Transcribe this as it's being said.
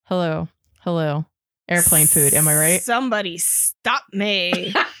Hello. Hello. Airplane food. Am I right? Somebody stop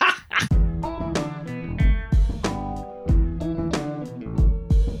me.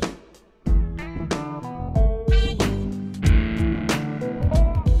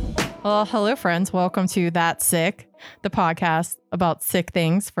 Well, hello, friends. Welcome to That's Sick, the podcast about sick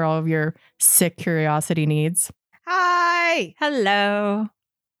things for all of your sick curiosity needs. Hi. Hello.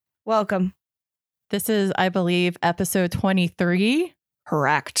 Welcome. This is, I believe, episode 23.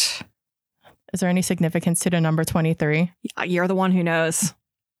 Correct. Is there any significance to the number 23? You're the one who knows.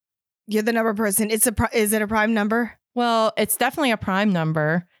 You're the number person. Is it a prime number? Well, it's definitely a prime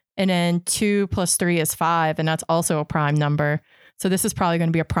number. And then 2 plus 3 is 5. And that's also a prime number. So this is probably going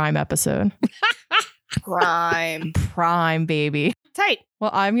to be a prime episode. Prime. Prime, baby. Tight. Well,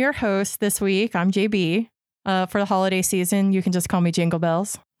 I'm your host this week. I'm JB. For the holiday season, you can just call me Jingle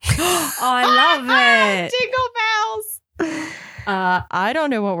Bells. Oh, I love it. Jingle bells. I don't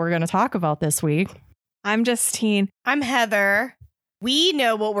know what we're going to talk about this week. I'm Justine. I'm Heather. We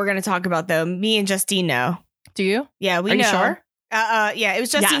know what we're going to talk about, though. Me and Justine know. Do you? Yeah, we Are know. you sure? Yeah, it was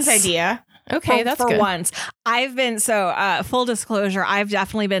Justine's Yes. idea. Okay, that's for good. once. I've been full disclosure. I've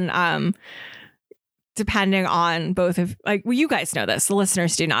definitely been depending on both of you guys know this. The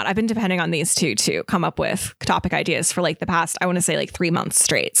listeners do not. I've been depending on these two to come up with topic ideas for the past, I want to say 3 months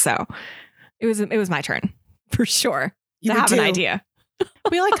straight. So it was my turn for sure to have an idea.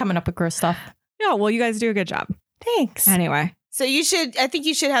 We like coming up with gross stuff. Yeah, well, you guys do a good job. Thanks. Anyway, So I think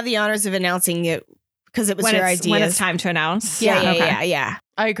you should have the honors of announcing it because it was when your it's, idea. when it's time to announce. Yeah.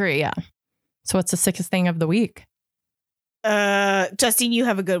 I agree, yeah. So what's the sickest thing of the week? Justine, you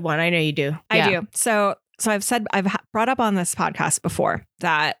have a good one. I know you do. I Yeah. do. So I've brought up on this podcast before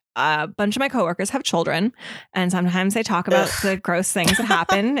that a bunch of my coworkers have children, and sometimes they talk about the gross things that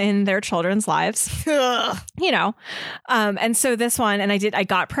happen in their children's lives. Ugh. And so this one, and I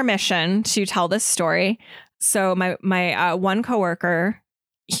got permission to tell this story. So my one coworker,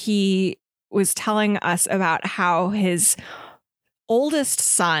 he was telling us about how his oldest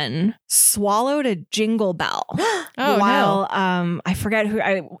son swallowed a jingle bell Oh, while I forget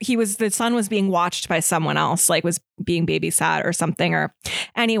who the son was being watched by someone else, was being babysat or something, or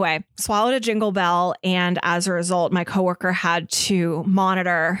anyway, swallowed a jingle bell, and as a result my coworker had to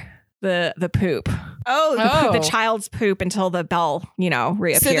monitor the poop. Oh, The child's poop until the bell,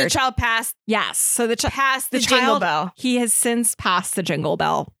 reappeared. so the child passed Yes. So the the jingle child, bell. he has since passed the jingle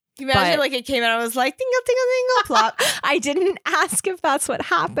bell. Can you imagine But- it came out, I was like, tingle, tingle, tingle, plop. I didn't ask if that's what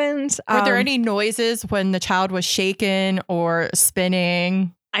happened. Were there any noises when the child was shaken or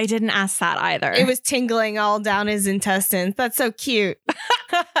spinning? I didn't ask that either. It was tingling all down his intestines. That's so cute.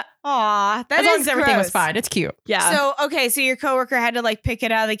 Aw, that as long is as everything was gross. fine. It's cute. yeah. So your coworker had to pick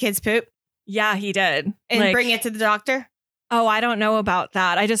it out of the kid's poop Yeah, he did. and bring it to the doctor? Oh, I don't know about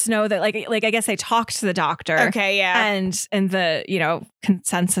that. I just know that I guess they talked to the doctor. Okay, yeah. And the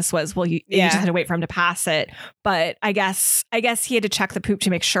consensus was, well, you just had to wait for him to pass it. But I guess he had to check the poop to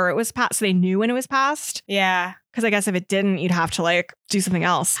make sure it was passed, so they knew when it was passed. Yeah. Because I guess if it didn't, you'd have to do something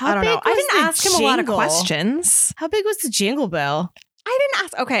else. How I don't know. big I was didn't the ask him a lot of jingle? questions. How big was the jingle bell? I didn't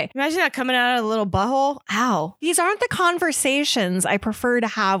ask. Okay, Imagine that coming out of a little butthole. Ow. these aren't the conversations I prefer to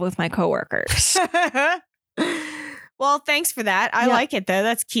have with my coworkers. Well, thanks for that. I Yeah. like it, though.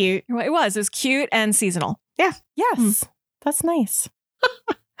 That's cute. It was cute and seasonal. Yes. Hmm. That's nice.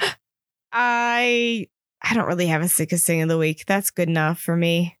 I don't really have a sickest thing of the week. That's good enough for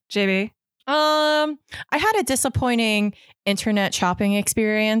me. JB. I had a disappointing internet shopping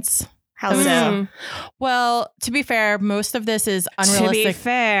experience. How was- so? Well, to be fair, most of this is unrealistic. To be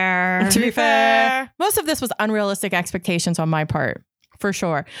fair. To be fair, most of this was unrealistic expectations on my part, for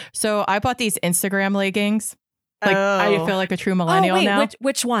sure. So I bought these Instagram leggings. I feel like a true millennial wait, now.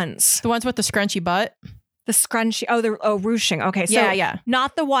 which ones? The ones with the scrunchy butt. The scrunchy. Oh, ruching. Okay, so Yeah.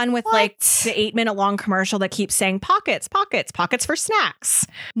 not the one with What? the 8-minute long commercial that keeps saying pockets for snacks.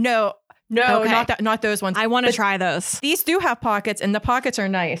 No, Okay. not those ones. I want to But try those. These do have pockets, and the pockets are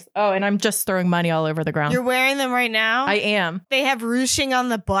nice. Oh, and I'm just throwing money all over the ground. You're wearing them right now? I am. They have ruching on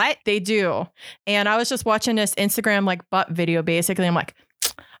the butt? They do. And I was just watching this Instagram butt video, basically. I'm like,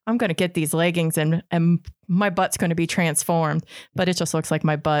 I'm going to get these leggings and my butt's going to be transformed. But it just looks like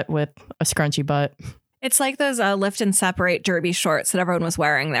my butt with a scrunchy butt. It's like those lift and separate derby shorts that everyone was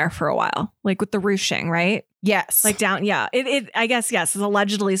wearing there for a while, with the ruching, right? Yes. Down. Yeah. It I guess, yes, is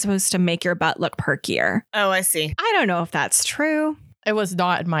allegedly supposed to make your butt look perkier. Oh, I see. I don't know if that's true. it was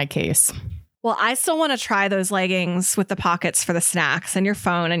not in my case. Well, I still want to try those leggings with the pockets for the snacks and your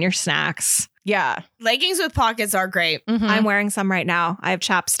phone and your snacks. Yeah. Leggings with pockets are great. Mhm. I'm wearing some right now. I have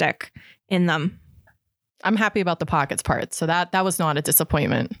chapstick in them. I'm happy about the pockets part. So that was not a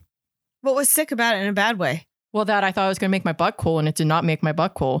disappointment. What was sick about it in a bad way? Well, that I thought I was going to make my butt cool, and it did not make my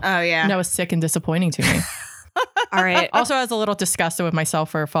butt cool. Oh, yeah. And that was sick and disappointing to me. All right. Also, I was a little disgusted with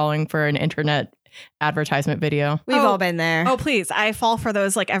myself for falling for an internet advertisement video. We've Oh. all been there. Oh, please. I fall for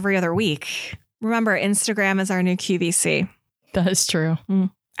those like every other week. Remember, Instagram is our new QVC. That is true.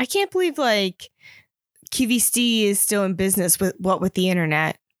 I can't believe like QVC is still in business with the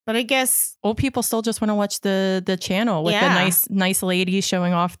internet. But I guess Old people still just want to watch the channel with Yeah. the nice ladies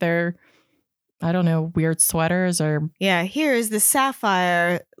showing off their, I don't know, weird sweaters or yeah, here is the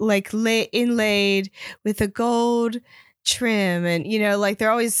sapphire like inlaid with a gold trim, and like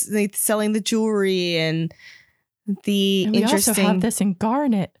they're always like selling the jewelry and the and we interesting. also have this in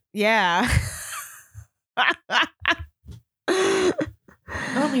garnet. Yeah.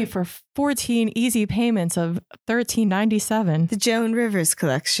 Only for 14 easy payments of $13.97. The Joan Rivers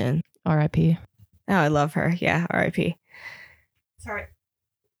collection. R.I.P. Oh, I love her. Yeah, R.I.P. Sorry.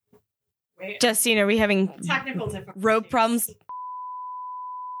 Wait. Justine, are we having Technical difficulties. road problems?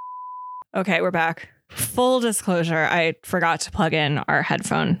 Okay, we're back. Full disclosure, I forgot to plug in our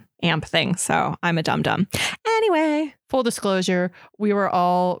headphone amp thing, so I'm a dum-dum. Anyway. Full disclosure, we were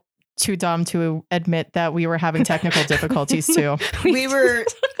all too dumb to admit that we were having technical difficulties too. we were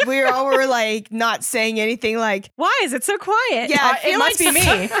like not saying anything. Like, Why is it so quiet? yeah, I it feel must like be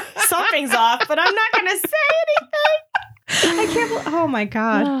me. something's off, but I'm not gonna say anything. I can't believe, oh my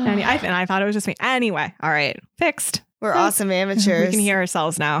God. I thought it was just me. Anyway, all right, fixed. We're awesome amateurs. We can hear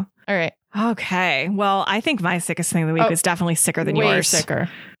ourselves now. All right. Okay, well, I think my sickest thing of the week is definitely sicker than Way yours. sicker.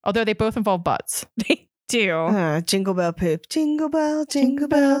 Although they both involve butts. They do. Jingle bell poop. Jingle bell, jingle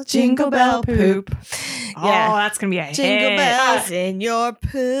bell, jingle bell poop. Oh, Yeah. that's going to be a Jingle hit. bells in your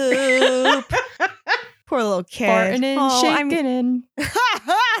poop. Poor little kid. Farting and Oh, I'm- shaking and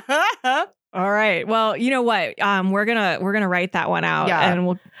All right. Well, you know what? We're gonna write that one out. Yeah.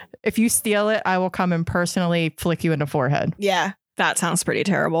 And if you steal it, I will come and personally flick you in the forehead. Yeah. that sounds pretty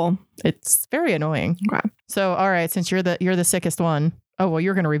terrible. It's very annoying. Okay. So, all right, since you're the sickest one. Oh, well,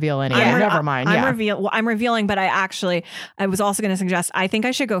 you're going to reveal anyway. Yeah. Never mind. Yeah. I'm revealing, but I was also going to suggest, I think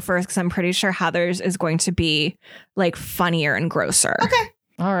I should go first because I'm pretty sure Heather's is going to be like funnier and grosser. Okay.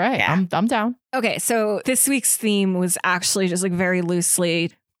 All right. Yeah. I'm down. Okay, so this week's theme was actually just like very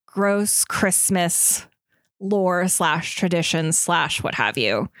loosely gross Christmas lore / tradition / what have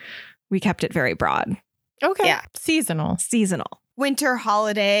you. We kept it very broad. Okay. Yeah. Seasonal. Seasonal. Winter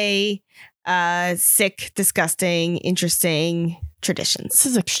holiday, sick, disgusting, interesting traditions. This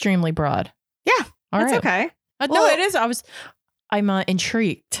is extremely broad. Yeah. All That's right. okay. No, Well- it is. I'm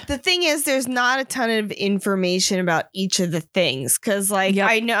intrigued. The thing is, there's not a ton of information about each of the things because, like, Yep.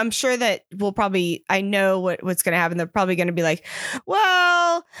 I'm sure that I know what's going to happen. They're probably going to be like,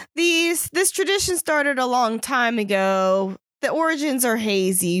 well, this tradition started a long time ago. The origins are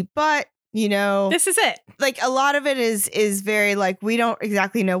hazy, but This is it. like a lot of it is very like we don't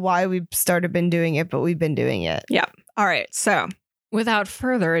exactly know why we've been doing it, but we've been doing it. All right. So without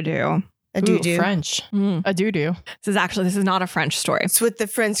further ado, A Ooh, doo-doo. French. A doo-doo. this is not a French story. It's what the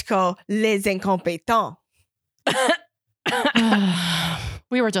French call les incompétents.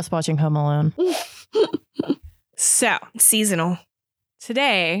 We were just watching Home Alone. So Seasonal.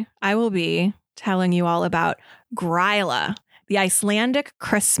 today I will be telling you all about Gryla, the Icelandic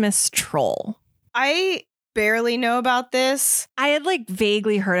Christmas troll. I barely know about this. I had like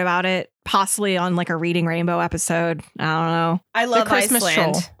vaguely heard about it, possibly on like a Reading Rainbow episode. I don't know. I love Christmas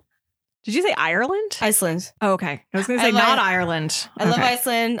Iceland. troll. Did you say Ireland? Iceland. Oh, okay. I was going to I say like- not Ireland. I love Okay.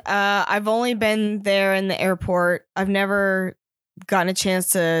 Iceland. I've only been there in the airport. I've never gotten a chance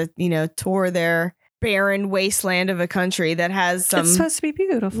to, tour their barren wasteland of a country that has some It's supposed to be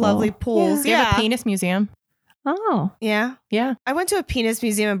beautiful. lovely pools. They have Yeah. a penis museum. Oh. Yeah. Yeah. I went to a penis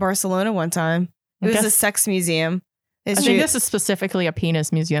museum in Barcelona one time. It was guess- a sex museum. I It's think true. this is specifically a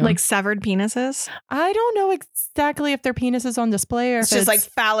penis museum. Like severed penises? I don't know exactly if their penis is on display or It's if just like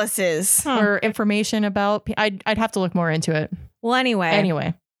phalluses. or information about. I'd have to look more into it. Well,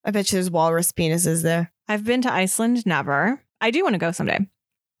 anyway, I bet you there's walrus penises there. I've been to Iceland, never. I do want to go someday.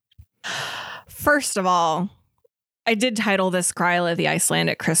 First of all, I did title this Gryla the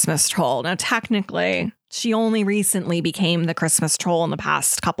Icelandic Christmas troll. Now, technically, she only recently became the Christmas troll in the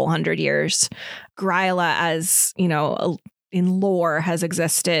past couple hundred years. Gryla, as you know, in lore, has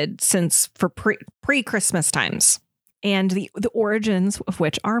existed since for pre-Christmas times, and the origins of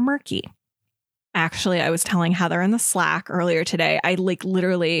which are murky. Actually, I was telling Heather in the Slack earlier today, I like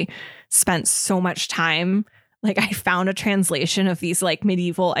literally spent so much time. Like I found a translation of these like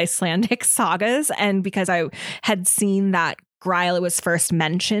medieval Icelandic sagas. And because I had seen that Gryla was first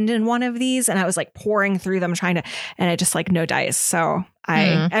mentioned in one of these, and I was like pouring through them and I just like no dice. So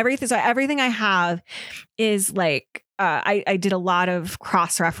everything I have is like I did a lot of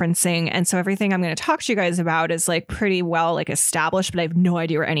cross-referencing, and so everything I'm going to talk to you guys about is like pretty well like established, but I have no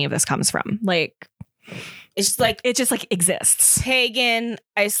idea where any of this comes from. Like It's just like it just like exists. pagan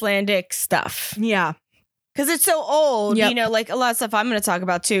Icelandic stuff. Yeah. Because it's so old, Yep. you know, like a lot of stuff I'm going to talk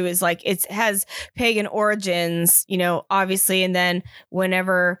about too is like it has pagan origins, you know, obviously. And then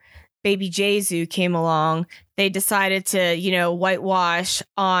whenever baby Jesu came along, they decided to, you know, whitewash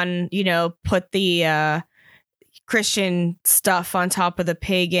on, you know, put the Christian stuff on top of the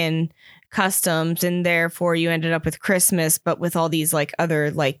pagan customs. And therefore you ended up with Christmas, but with all these like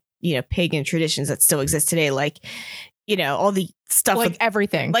other like, you know, pagan traditions that still exist today. Like, you know, all the stuff Like with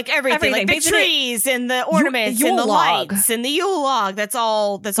everything. like everything, like the Basically, trees and the ornaments Yule and the log. lights and the Yule log. That's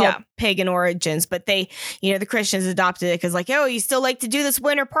all Yeah. pagan origins. But they, you know, the Christians adopted it because like, oh, you still like to do this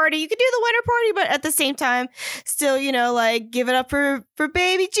winter party. You could do the winter party, but at the same time, still, you know, like give it up for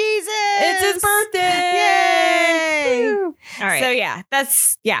baby Jesus. It's his birthday. Yay! All right. So yeah,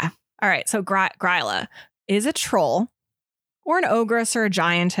 that's All right. So Gryla is a troll or an ogress or a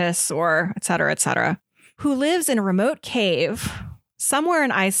giantess or et cetera, who lives in a remote cave somewhere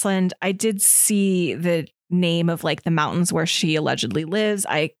in Iceland. I did see the name of like the mountains where she allegedly lives.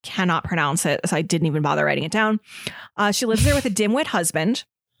 I cannot pronounce it, so I didn't even bother writing it down. She lives there with a dimwit husband.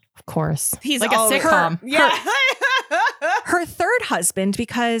 Of course. he's like a always- sitcom. Yeah. Her third husband,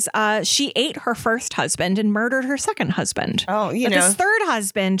 because she ate her first husband and murdered her second husband. Oh, you But know. this third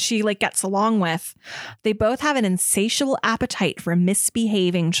husband she like gets along with. They both have an insatiable appetite for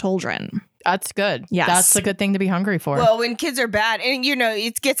misbehaving children. That's good. Yes. That's a good thing to be hungry for. Well, when kids are bad, and you know,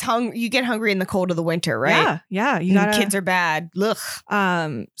 you get hungry in the cold of the winter, right? Yeah. You When gotta, kids are bad. Ugh.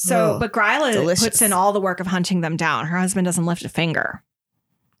 So, Ugh, but Gryla delicious. puts in all the work of hunting them down. Her husband doesn't lift a finger.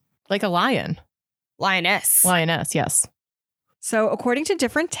 like a lion. Lioness. Lioness, yes. So, according to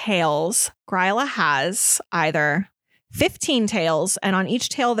different tales, Gryla has either 15 tails, and on each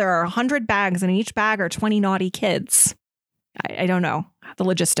tail there are 100 bags, and in each bag are 20 naughty kids. I don't know the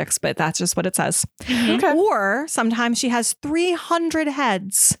logistics, but that's just what it says. Okay. Or sometimes she has 300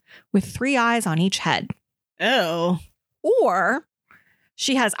 heads with 3 eyes on each head. Oh. Or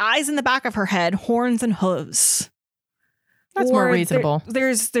she has eyes in the back of her head, horns and hooves. That's more reasonable.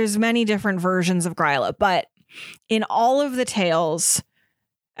 There's many different versions of Gryla, but in all of the tales,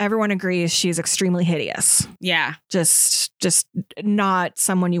 everyone agrees she's extremely hideous. Yeah. Just not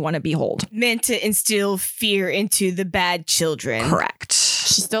someone you want to behold. Meant to instill fear into the bad children. Correct.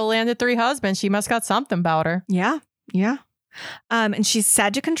 She still landed 3 husbands. She must got something about her. Yeah. And she's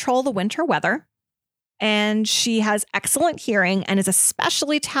said to control the winter weather. And she has excellent hearing and is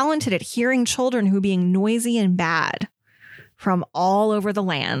especially talented at hearing children who are being noisy and bad from all over the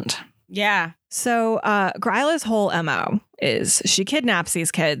land. Yeah. So Gryla's whole MO is she kidnaps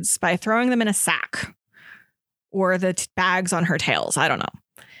these kids by throwing them in a sack or the bags on her tails. I don't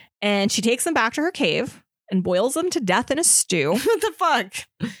know. And she takes them back to her cave and boils them to death in a stew What the fuck?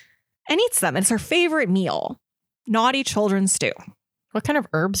 and eats them. It's her favorite meal. Naughty children's stew. What kind of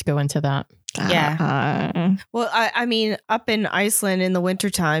herbs go into that? Yeah. Well, I mean, up in Iceland in the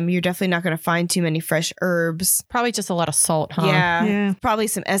wintertime, you're definitely not going to find too many fresh herbs. Probably just a lot of salt, huh? Yeah. Probably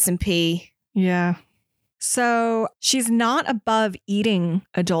some S&P. Yeah. So she's not above eating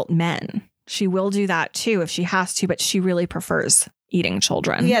adult men. She will do that too if she has to, but she really prefers eating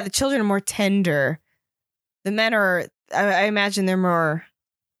children. Yeah, the children are more tender. The men are, I imagine they're more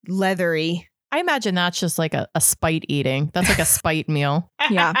leathery. I imagine that's just like a spite eating. That's like a spite meal.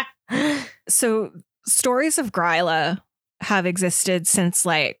 Yeah. So stories of Gryla have existed since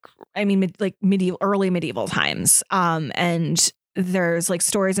early medieval times. And there's like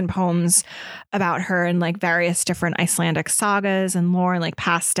stories and poems about her in like various different Icelandic sagas and lore and like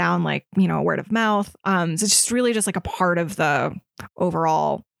passed down like, you know, word of mouth. So it's just really just like a part of the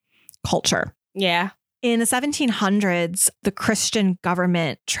overall culture. Yeah. In the 1700s, the Christian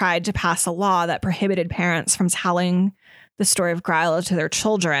government tried to pass a law that prohibited parents from telling the story of Gryla to their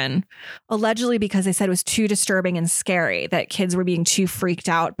children, allegedly because they said it was too disturbing and scary, that kids were being too freaked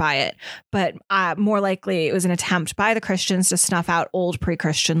out by it. But more likely, it was an attempt by the Christians to snuff out old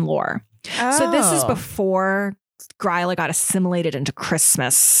pre-Christian lore. So this is before Gryla got assimilated into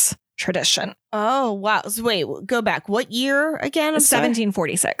Christmas tradition. Oh, wow. So wait, go back. What year again? I'm sorry.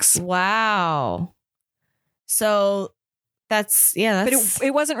 1746. Wow. So that's But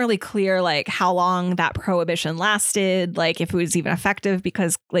it wasn't really clear like how long that prohibition lasted, like if it was even effective,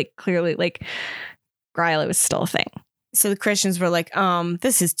 because like clearly like Gryla was still a thing. so the Christians were like,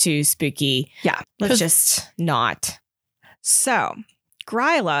 this is too spooky. Yeah. Let's just not. So,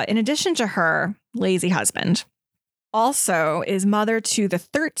 Gryla, in addition to her lazy husband, also is mother to the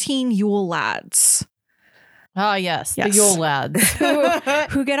 13 Yule lads Oh, yes. Yes. The Yule lads.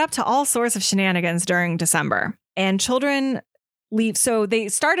 who get up to all sorts of shenanigans during December. And children leave. So they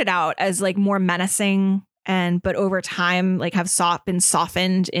started out as like more menacing but over time like have been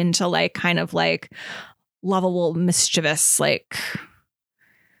softened into like kind of like lovable, mischievous like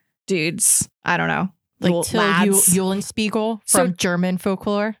dudes. I don't know. Like Till Eulenspiegel from German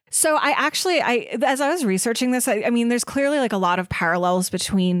folklore. So as I was researching this, I mean, there's clearly like a lot of parallels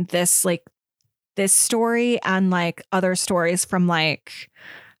between this story and like other stories from like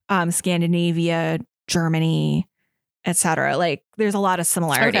Scandinavia, Germany, etc. Like there's a lot of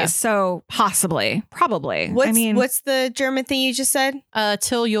similarities. Okay. So probably. What's the German thing you just said?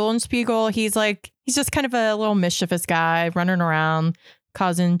 Till Eulenspiegel, he's just kind of a little mischievous guy running around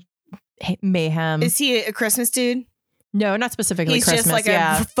causing mayhem. Is he a Christmas dude? No, not specifically He's Christmas. just like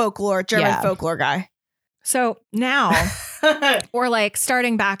a German folklore guy. So now, or like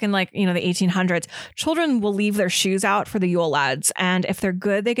starting back in like, the 1800s, children will leave their shoes out for the Yule lads. And if they're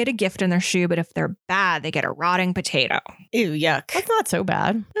good, they get a gift in their shoe. But if they're bad, they get a rotting potato. Ew, yuck. That's not so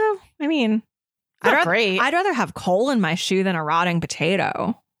bad. No, I mean, Great. I'd rather have coal in my shoe than a rotting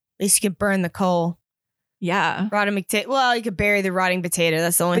potato. At least you could burn the coal. Yeah. Rotting potato. Well, you could bury the rotting potato.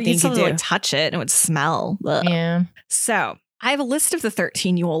 That's the only But thing you'd you could still do. like touch it and it would smell. Ugh. Yeah. So I have a list of the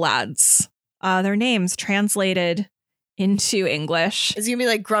 13 Yule lads. Their names translated into English. It's going to be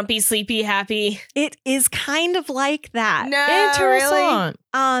like grumpy, sleepy, happy. It is kind of like that. No, really?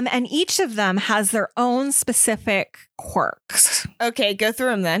 And each of them has their own specific quirks. Okay, go through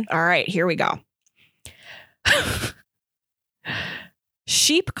them then. All right, here we go.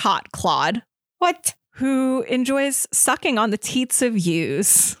 Sheepcote Claude. What? Who enjoys sucking on the teats of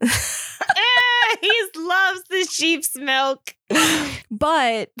ewes. He loves the sheep's milk.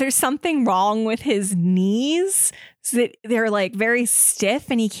 But there's something wrong with his knees. So that they're like very stiff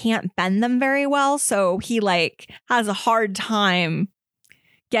and he can't bend them very well. So he like has a hard time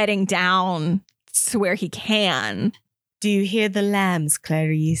getting down to where he can. Do you hear the lambs,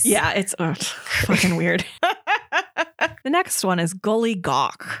 Clarice? Yeah, it's fucking weird. The next one is Gully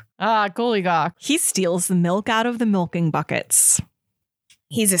Gawk. Gully Gawk. He steals the milk out of the milking buckets.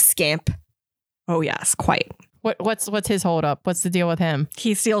 He's a scamp. Oh, yes, quite. What's his holdup? What's the deal with him?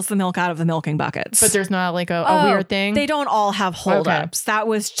 He steals the milk out of the milking buckets. But there's not like a weird thing? They don't all have holdups. Okay. That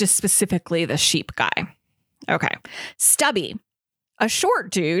was just specifically the sheep guy. Okay. Stubby, a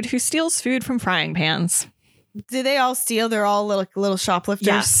short dude who steals food from frying pans. Do they all steal? They're all little shoplifters?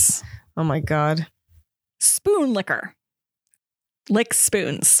 Yes. Oh my God. Spoon licker. Licks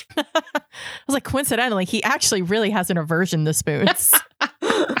spoons. I was like, coincidentally, he actually really has an aversion to spoons.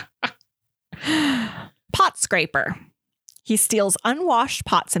 Pot scraper. He steals unwashed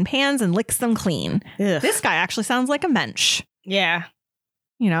pots and pans and licks them clean. Ugh. This guy actually sounds like a mensch. Yeah.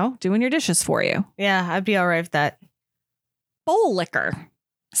 Doing your dishes for you. Yeah, I'd be all right with that. Bowl licker.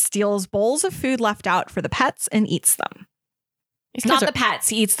 Steals bowls of food left out for the pets and eats them. Not the pets.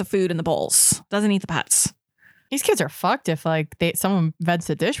 He eats the food in the bowls. Doesn't eat the pets. These kids are fucked if like someone vents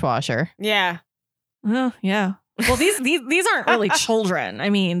the dishwasher. Yeah. Oh, yeah. Well, these aren't really children. I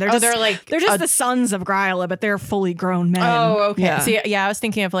mean, they're just the sons of Gryla, but they're fully grown men. Oh, okay. Yeah. So yeah, I was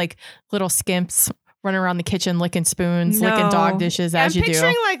thinking of like little skimps running around the kitchen licking spoons, licking dog dishes as you do. I'm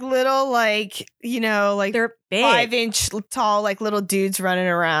picturing like little like they're big. 5-inch tall like little dudes running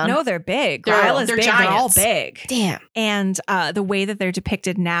around. No, they're big. They're big. giants. They're all big. Damn. And the way that they're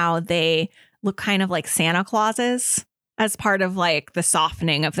depicted now, they look kind of like Santa Clauses as part of like the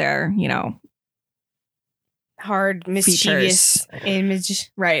softening of their, hard, mischievous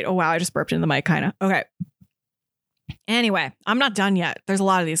image. Right. Oh, wow. I just burped into the mic, kind of. Okay. Anyway, I'm not done yet. There's a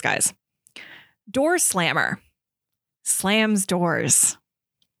lot of these guys. Door slammer. Slams doors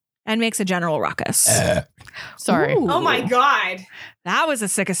and makes a general ruckus. Sorry. Ooh. Oh my God. That was the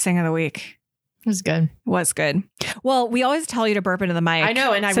sickest thing of the week. It was good. Was good. Well, we always tell you to burp into the mic. I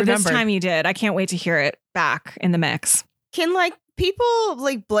know, and I so remember. This time you did. I can't wait to hear it back in the mix. Can like people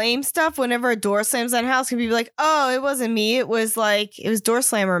like blame stuff whenever a door slams on a house? Can people be like, oh, it wasn't me. It was door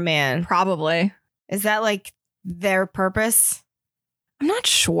slammer man. Probably. Is that like their purpose? I'm not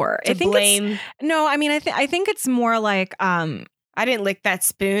sure. To I think blame. No, I mean, I think it's more like I didn't lick that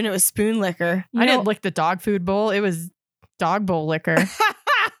spoon. It was spoon liquor. I didn't lick the dog food bowl. It was dog bowl liquor.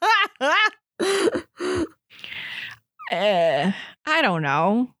 I don't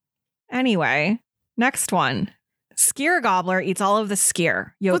know. Anyway, next one. Skyr gobbler eats all of the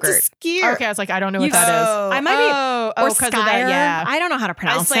skyr What's a yogurt. skier? Okay, I was like, I don't know what You've- that is. Oh, I might be or or because of Skyr. that, yeah. I don't know how to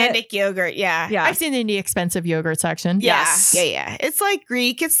pronounce it. Icelandic yogurt. Yeah. Yeah. I've seen it in the expensive yogurt section. Yes. Yeah. It's like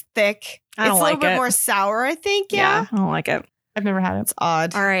Greek. It's thick. I don't it's a little like bit it. more sour, I think. Yeah. I don't like it. I've never had it. It's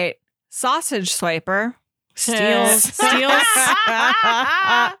odd. All right. Sausage swiper Yes.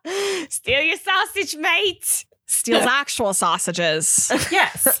 Steal your sausage, mate. steals actual sausages,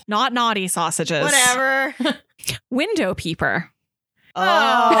 Yes. not naughty sausages. Whatever. Window peeper.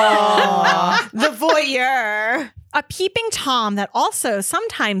 Oh, the voyeur. A peeping Tom that also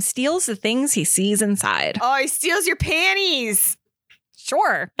sometimes steals the things he sees inside. Oh, he steals your panties.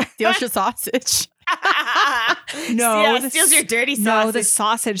 Sure. Steals your sausage. No, Yeah, the steals your dirty No, sausage. the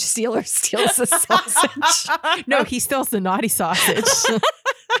sausage stealer steals the sausage. No, he steals the naughty sausage.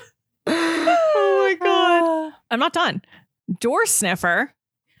 Oh my god. I'm not done. Door sniffer.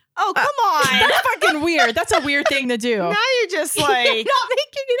 Oh, come on. That's fucking weird. That's a weird thing to do. Now you're just like Not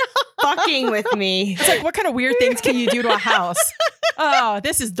making it up. fucking with me. It's like, what kind of weird things can you do to a house? Oh,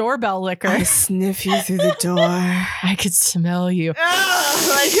 this is doorbell liquor. I sniff you through the door. I could smell you.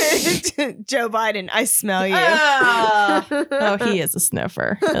 Like Joe Biden, I smell you. Oh, he is a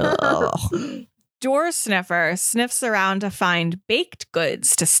sniffer. Ugh. Door sniffer sniffs around to find baked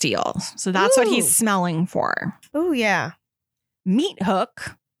goods to steal. So that's what he's Ooh. smelling for. Oh yeah. Meat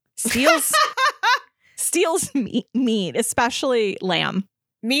hook steals meat, especially lamb.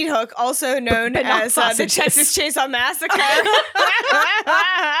 Meat Hook, also known but not as the sausages. Texas Chainsaw Massacre.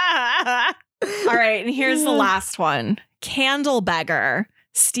 All right, and here's the last one. Candle beggar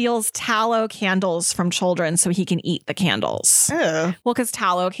steals tallow candles from children so he can eat the candles. Oh, Well, because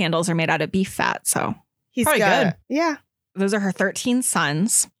tallow candles are made out of beef fat, so he's Probably got good. Yeah. those are her 13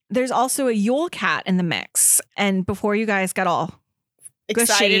 sons. There's also a Yule cat in the mix. And before you guys get all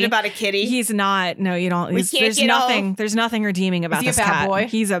Excited Gushy. about a kitty. he's not. No, you don't. We he's- can't there's get nothing. There's nothing redeeming about he a this bad cat. boy?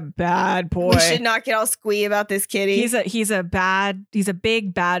 He's a bad boy. We should not get all squee about this kitty. He's a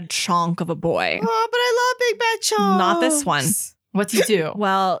big bad chonk of a boy. Oh, but I love Big Bad Chunks. Not this one. What's he do?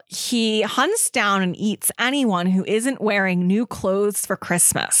 Well, he hunts down and eats anyone who isn't wearing new clothes for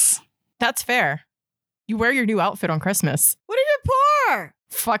Christmas. That's fair. You wear your new outfit on Christmas. What if you're poor?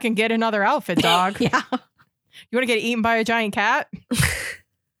 Fucking get another outfit, dog. Yeah. You want to get eaten by a giant cat?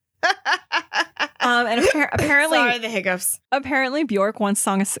 And apparently, Sorry, the hiccups. apparently Bjork once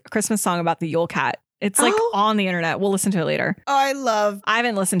sung a Christmas song about the Yule cat. It's like Oh. on the internet. We'll listen to it later. Oh, I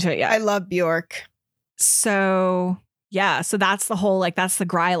haven't listened to it yet. I love Bjork. So yeah, so that's the whole that's the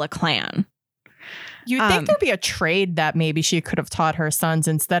Gryla clan. You'd think there'd be a trade that maybe she could have taught her sons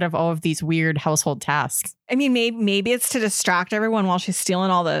instead of all of these weird household tasks. I mean, maybe it's to distract everyone while she's stealing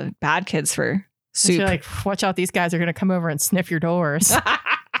all the bad kids for She's soup. like, watch out, these guys are going to come over and sniff your doors.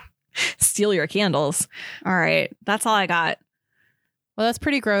 Steal your candles. All right, that's all I got. Well, that's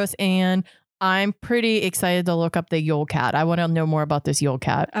pretty gross. And I'm pretty excited to look up the Yule cat. I want to know more about this Yule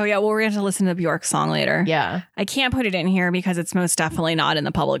cat. Oh yeah, well we're going to listen to the Bjork song later. Yeah. I can't put it in here because it's most definitely not in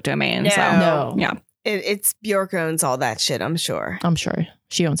the public domain. So No. yeah. It's Bjork owns all that shit, I'm sure. I'm sure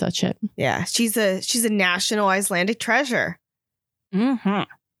she owns that shit. Yeah, she's a national Icelandic treasure. Mm-hmm.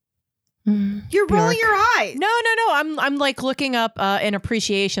 You're rolling your eyes. No. I'm like looking up an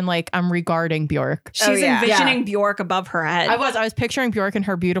appreciation, like I'm regarding Bjork. She's Oh, yeah. envisioning Bjork above her head. I was picturing Bjork in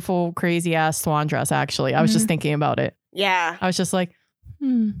her beautiful, crazy ass swan dress. Actually, I was just thinking about it. Yeah, I was just like,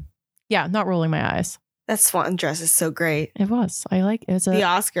 yeah, not rolling my eyes. that swan dress is so great. It was. I like. It's a. The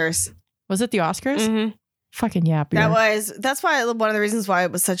Oscars. Was it the Oscars? Mhm. Fucking yeah, Bjork. That's why one of the reasons why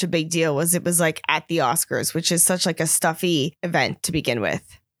it was such a big deal was it was like at the Oscars, which is such like a stuffy event to begin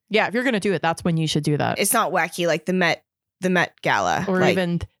with. Yeah, if you're gonna do it, that's when you should do that. It's not wacky like the Met Gala Or like,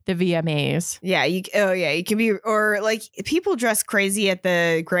 even the VMAs. Yeah, you can be, or like people dress crazy at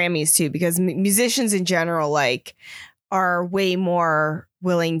the Grammys too, because musicians in general like are way more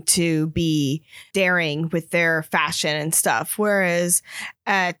willing to be daring with their fashion and stuff. Whereas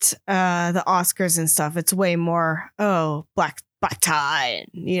at the Oscars and stuff, it's way more, black tie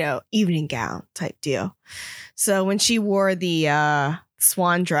and, evening gown type deal. So when she wore the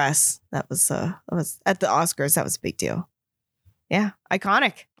swan dress, that was at the Oscars, that was a big deal. Yeah,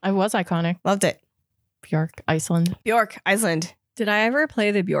 iconic. I was iconic. Loved it. Bjork, Iceland. Bjork, Iceland. Did I ever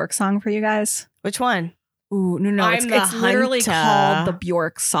play the Bjork song for you guys? Which one? Ooh, no. I'm It's the literally hunter. called the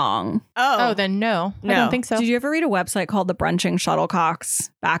Bjork song. Oh, then no. I No. don't think so. Did you ever read a website called The Brunching Shuttlecocks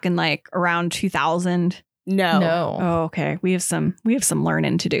back in around 2000? No. No. Oh, okay. We have some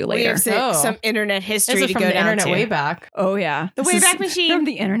learning to do We later. have some internet This history is to from go the down internet to. way back. Oh yeah. The This Wayback is Machine. From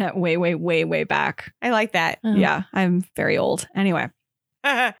the internet way back. I like that. Oh. Yeah, I'm very old. Anyway.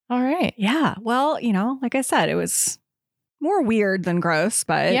 All right. Yeah. Well, like I said, it was more weird than gross,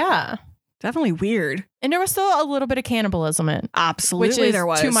 but Yeah. definitely weird. And there was still a little bit of cannibalism in it. Absolutely, Which is there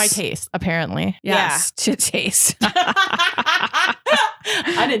was. to my taste, apparently. Yes, to taste.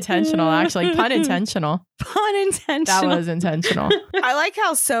 Unintentional, actually. Pun intentional. Pun intentional. That was intentional. I like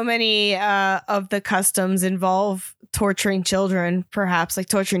how so many of the customs involve torturing children, perhaps like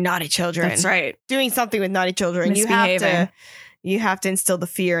torturing naughty children. That's right. Doing something with naughty children. You have to instill the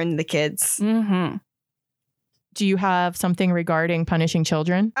fear in the kids. Mm-hmm. Do you have something regarding punishing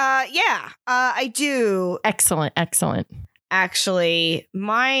children? I do. Excellent. Actually,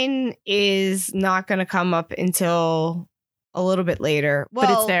 mine is not going to come up until a little bit later. Well,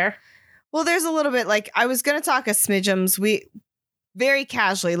 But it's there. Well, there's a little bit like I was going to talk a smidgems. We very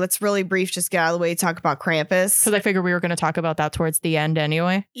casually, let's really brief, just get out of the way, talk about Krampus. Because I figured we were going to talk about that towards the end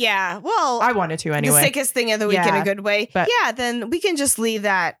anyway. Yeah, well, I wanted to anyway. The sickest thing of the week in Yeah, a good way. but- Yeah, then we can just leave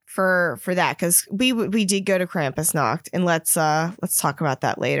that for that because we did go to Krampusnacht, and let's talk about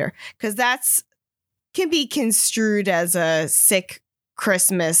that later because that's can be construed as a sick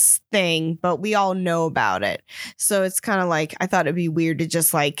Christmas thing, but we all know about it. So it's kind of like I thought it'd be weird to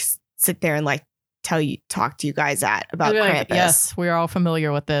just like sit there and like talk to you guys about Krampus. Like, yes, we're all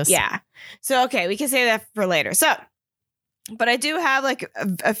familiar with this. Yeah. So, okay, we can say that for later. So, but I do have like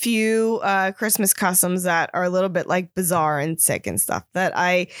a few Christmas customs that are a little bit like bizarre and sick and stuff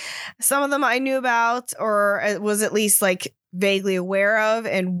that some of them I knew about or was at least like vaguely aware of.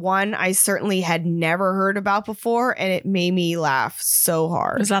 And one I certainly had never heard about before. And it made me laugh so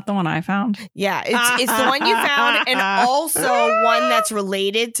hard. Is that the one I found? Yeah, it's the one you found, and also one that's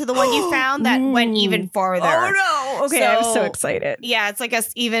related to the one you found that went even farther. Oh no! Okay, I'm so So- excited. Yeah, it's like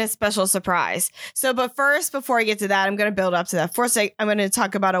even a special surprise. So, but first, before I get to that, I'm going to build up to that. First, I'm going to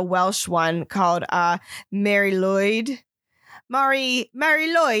talk about a Welsh one called Mary Lloyd. Mary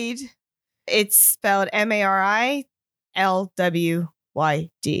Lloyd. It's spelled MARILWYD.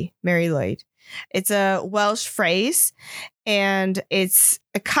 Mary Lloyd. It's a Welsh phrase, and it's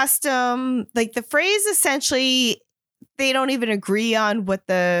a custom. Like the phrase, essentially, they don't even agree on what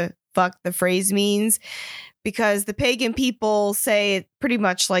the fuck the phrase means. Because the pagan people say it pretty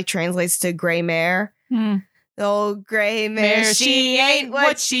much like translates to gray mare. Hmm. The old gray mare, she ain't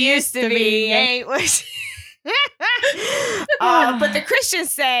what she used to be, ain't what she... But the Christians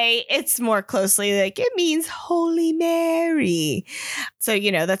say it's more closely like it means Holy Mary. So,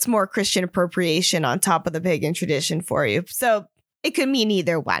 that's more Christian appropriation on top of the pagan tradition for you. So it could mean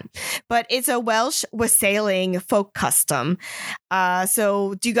either one, but it's a Welsh wassailing folk custom.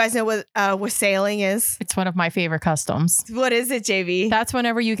 So do you guys know what wassailing is? It's one of my favorite customs. What is it, JV? That's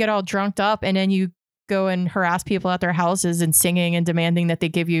whenever you get all drunked up and then you go and harass people at their houses and singing and demanding that they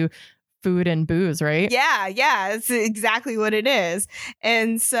give you food and booze, right? Yeah, that's exactly what it is.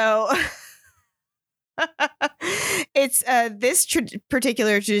 And so it's this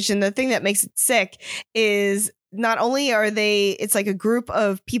particular tradition. The thing that makes it sick is not only are it's like a group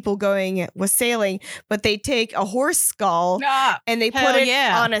of people going wassailing, but they take a horse skull and they Hell put it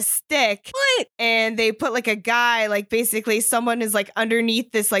yeah. on a stick. What? And they put like a guy, like basically someone is like underneath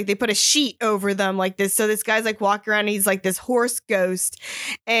this, like they put a sheet over them like this. So this guy's like walking around, and he's like this horse ghost,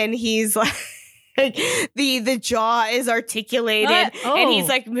 and he's like the jaw is articulated, What? and he's Oh.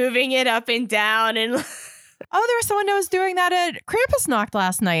 like moving it up and down, and Oh, there was someone that was doing that at Krampusnacht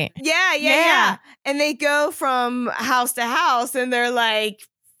last night. yeah. And they go from house to house, and they're like,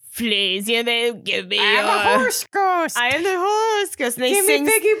 please, they give me I'm a horse ghost. I am the horse ghost. And they Give sing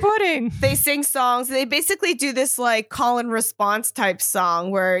me Figgy Pudding. they sing songs. They basically do this like call and response type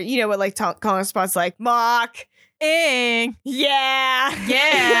song where what like call and response like mock, Ing. yeah,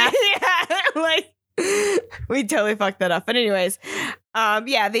 Yeah. yeah, like we totally fucked that up. But anyways,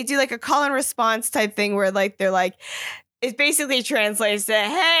 they do like a call and response type thing where like they're like it basically translates to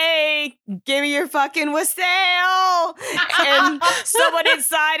hey, give me your fucking wassail, and someone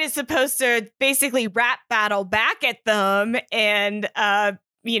inside is supposed to basically rap battle back at them, and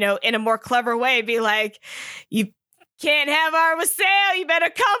in a more clever way be like, you can't have our wassail, you better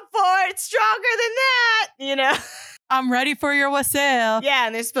come for it stronger than that. I'm ready for your wassail. Yeah,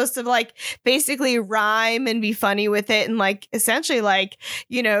 and they're supposed to like basically rhyme and be funny with it, and like essentially like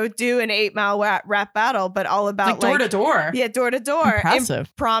do an 8 mile rap battle, but all about Like door to door. yeah, door to door, Impressive.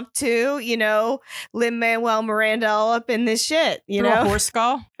 impromptu. Lin-Manuel Miranda all up in this shit. Through a horse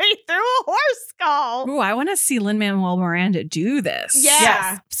skull. He threw a horse skull. Ooh, I want to see Lin-Manuel Miranda do this. Yeah.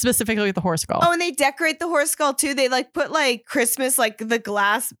 Yes, specifically the horse skull. Oh, and they decorate the horse skull too. They like put like Christmas, like the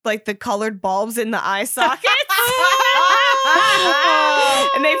glass, like the colored bulbs in the eye sockets.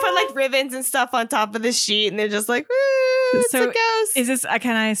 And they put like ribbons and stuff on top of the sheet, and they're just like, woo. it's So a ghost. Is this?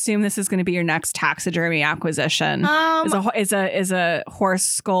 Can I assume this is going to be your next taxidermy acquisition? Is a horse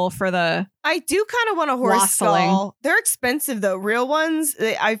skull for the? I do kind of want a horse Wassailing. skull. They're expensive though. Real ones,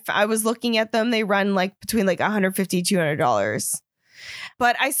 I was looking at them. They run like between like $150, $200.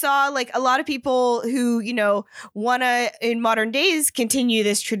 But I saw like a lot of people who, you know, want to in modern days continue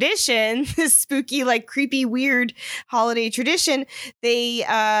this tradition, this spooky, like creepy, weird holiday tradition. They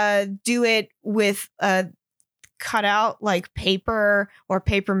do it with cut out like paper or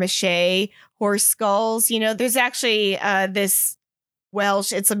paper mache horse skulls. You know, there's actually this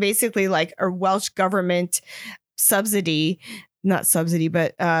Welsh, it's basically like a Welsh government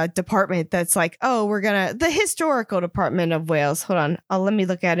department that's like, oh, the historical department of Wales. Hold on. Let me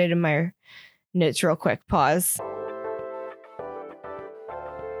look at it in my notes real quick. Pause.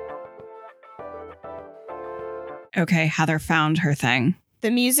 Okay, Heather found her thing.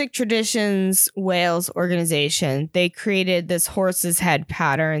 The Music Traditions Wales organization, they created this horse's head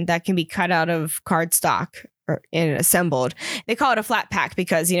pattern that can be cut out of cardstock and assembled. They call it a flat pack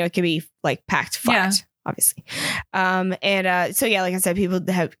because, you know, it can be like packed flat. Obviously. So yeah, like I said, people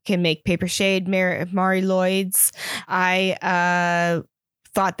can make paper shade, Mari Lloyd's. I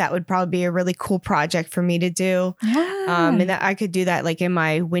thought that would probably be a really cool project for me to do. And that I could do that like in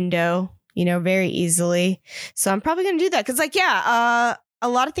my window, you know, very easily. So I'm probably going to do that. Cause like, a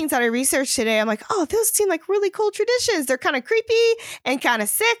lot of things that I researched today, I'm like, oh, those seem like really cool traditions. They're kind of creepy and kind of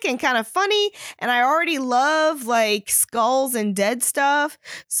sick and kind of funny. And I already love like skulls and dead stuff.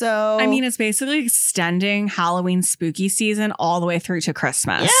 So I mean, it's basically extending Halloween spooky season all the way through to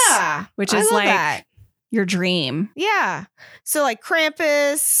Christmas. Yeah. Which I is love like that. your dream. Yeah. So like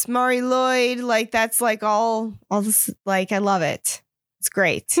Krampus, Mari Lloyd, like that's like all this, like I love it. It's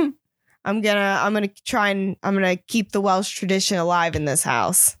great. I'm gonna keep the Welsh tradition alive in this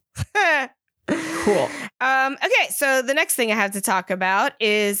house. Cool. Okay, so the next thing I have to talk about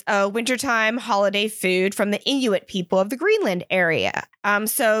is wintertime holiday food from the Inuit people of the Greenland area.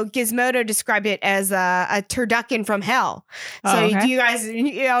 So Gizmodo described it as a turducken from hell. So do you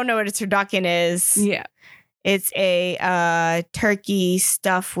all know what a turducken is? Yeah. It's a turkey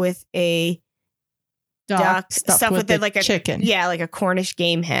stuffed with a duck stuff with it, like a chicken. Yeah, like a Cornish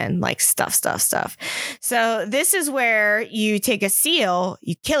game hen, like stuff. So this is where you take a seal,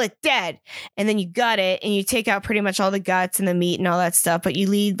 you kill it dead, and then you gut it, and you take out pretty much all the guts and the meat and all that stuff, but you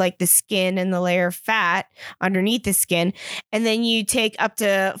leave like the skin and the layer of fat underneath the skin, and then you take up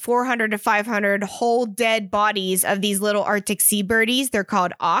to 400 to 500 whole dead bodies of these little Arctic sea birdies. They're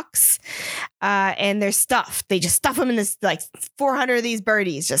called auks, and they're stuffed. They just stuff them in this, like 400 of these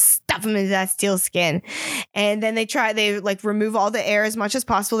birdies, just stuff them into that steel skin. And then they like remove all the air as much as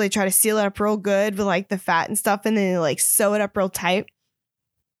possible. They try to seal it up real good with like the fat and stuff. And then they like sew it up real tight.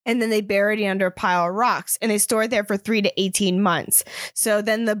 And then they bury it under a pile of rocks and they store it there for 3 to 18 months. So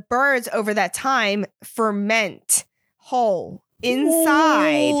then the birds over that time ferment whole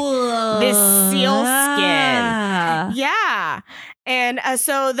inside this seal skin. Yeah. And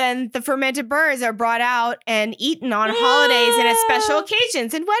so then the fermented birds are brought out and eaten on holidays and at special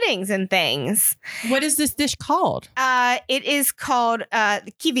occasions and weddings and things. What is this dish called? It is called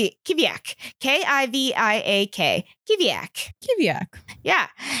kiviak. Kiviak. Kiviak. Kiviak. Yeah.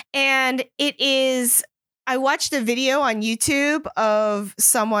 And it is... I watched a video on YouTube of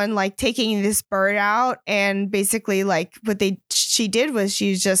someone like taking this bird out and basically like what she did was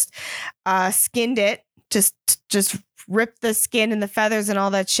she just skinned it, just ripped the skin and the feathers and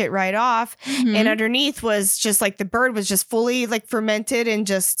all that shit right off. Mm-hmm. And underneath was just like the bird was just fully like fermented and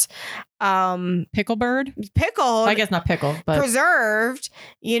just pickled. I guess not pickled, but preserved,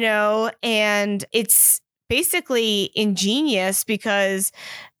 you know, and it's basically ingenious because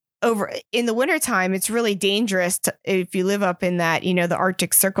over in the wintertime, it's really dangerous if you live up in that, you know, the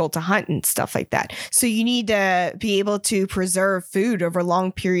Arctic Circle to hunt and stuff like that. So you need to be able to preserve food over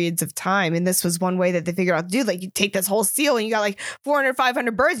long periods of time. And this was one way that they figured out to do. Like you take this whole seal and you got like 400,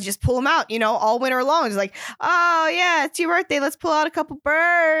 500 birds and just pull them out, you know, all winter long. It's like, oh yeah, it's your birthday. Let's pull out a couple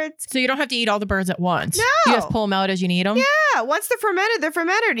birds. So you don't have to eat all the birds at once. No. You just pull them out as you need them. Yeah. Once they're fermented.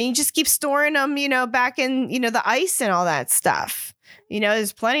 And you just keep storing them, you know, back in, you know, the ice and all that stuff. You know,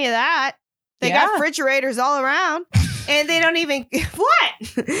 there's plenty of that. They got refrigerators all around, and they don't even what?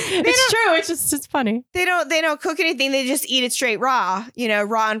 It's true. It's funny. They don't cook anything. They just eat it straight raw. You know,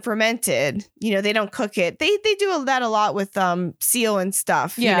 raw and fermented. You know, they don't cook it. They do that a lot with seal and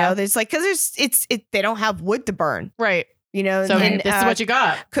stuff. Yeah. You know, there's like because they don't have wood to burn. Right. You know, So and, this is what you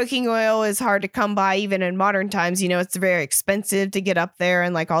got. cooking oil is hard to come by even in modern times. You know, it's very expensive to get up there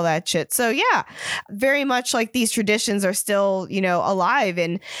and like all that shit. So yeah, very much like these traditions are still, you know, alive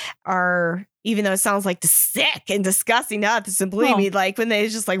and are, even though it sounds like sick and disgusting, not to believe me, like when they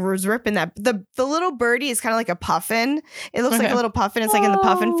just like was ripping that, the little birdie is kind of like a puffin. It looks like a little puffin. It's like in the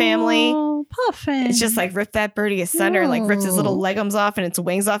puffin family. Puffin. It's just like ripped that birdie asunder and like ripped his little legumes off and its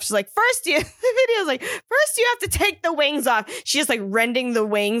wings off. She's like, first you, the video's like, first you have to take the wings off. She's just like rending the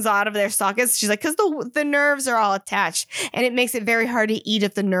wings out of their sockets. She's like, because the nerves are all attached and it makes it very hard to eat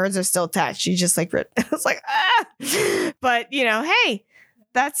if the nerves are still attached. She just like ripped. It's like, ah. But you know, hey,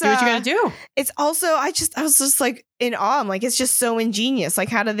 that's Do what you gotta do. it's also, I was just like in awe. I'm like, it's just so ingenious. Like,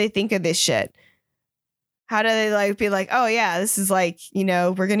 how do they think of this shit? How do they like be like, oh yeah, this is like, you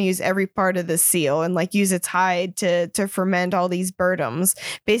know, we're gonna use every part of the seal and like use its hide to ferment all these birdums.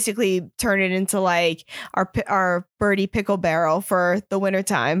 Basically, turn it into like our birdie pickle barrel for the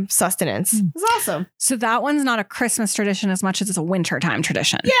wintertime sustenance. It's awesome. So that one's not a Christmas tradition as much as it's a wintertime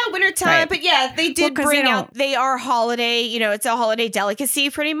tradition. Yeah, wintertime, Right. but yeah, they did 'cause bring they out. They are holiday. You know, it's a holiday delicacy,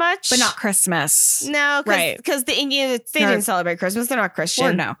 pretty much, But not Christmas. No, Right. because the Indians they They're- didn't celebrate Christmas. They're not Christian.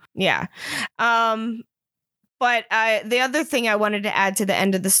 Or no. Yeah. But the other thing I wanted to add to the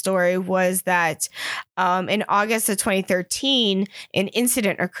end of the story was that in August of 2013, an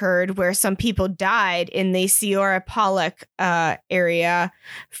incident occurred where some people died in the Sierra Pollock area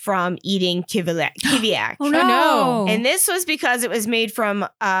from eating kiviak. Oh no. And this was because it was made from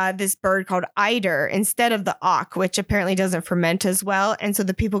this bird called eider instead of the auk, which apparently doesn't ferment as well. And so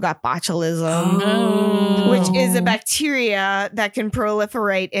the people got botulism. Oh. Which is a bacteria that can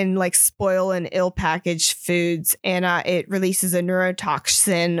proliferate and like spoil and ill packaged foods. And it releases a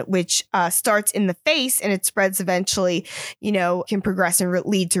neurotoxin, which starts in the face and it spreads eventually, you know, can progress and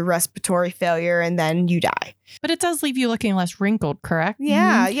lead to respiratory failure and then you die. But it does leave you looking less wrinkled, correct?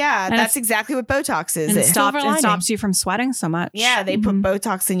 Yeah, yeah. And That's exactly what Botox is. And it Silver lining. stops you from sweating so much. Yeah, they put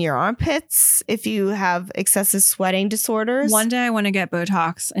Botox in your armpits if you have excessive sweating disorders. One day I want to get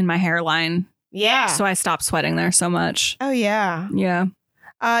Botox in my hairline. Yeah. So I stop sweating there so much. Oh, yeah. Yeah.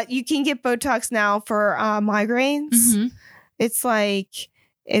 You can get Botox now for migraines. Mm-hmm. It's like,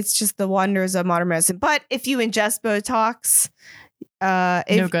 it's just the wonders of modern medicine. But if you ingest Botox,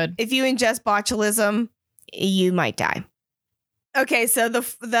 No good. if you ingest botulism, you might die. Okay, so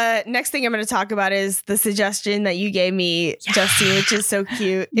the next thing I'm going to talk about is the suggestion that you gave me, Justine, which is so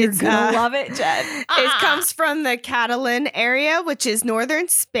cute. You're gonna love it, Jen. It comes from the Catalan area, which is northern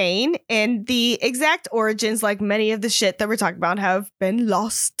Spain. And the exact origins, like many of the shit that we're talking about, have been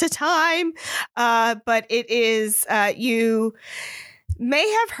lost to time. But it is, you may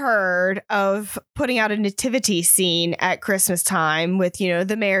have heard of putting out a nativity scene at Christmas time with, you know,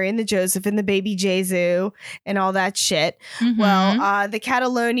 the Mary and the Joseph and the baby Jesus and all that shit. Mhm. Well, the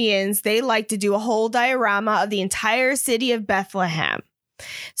Catalonians, they like to do a whole diorama of the entire city of Bethlehem.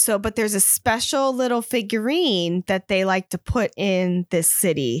 So, but there's a special little figurine that they like to put in this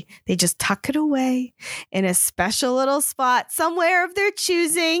city. They just tuck it away in a special little spot somewhere of their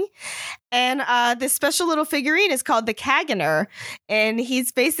choosing. And this special little figurine is called the Caganer. And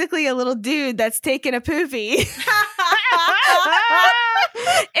he's basically a little dude that's taking a poopy.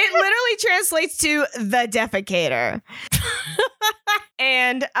 It literally translates to the defecator.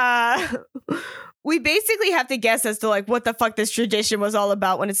 And we basically have to guess as to like what the fuck this tradition was all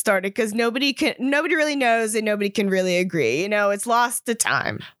about when it started, because nobody really knows and nobody can really agree. You know, it's lost to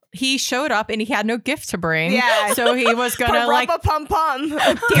time. He showed up and he had no gift to bring. Yeah. So he was gonna like, pum pum.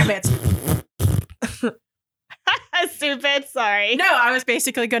 damn it. Stupid. Sorry. No, I was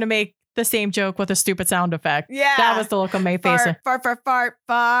basically gonna make the same joke with a stupid sound effect. Yeah. That was the look on my face. Fart, fart, fart,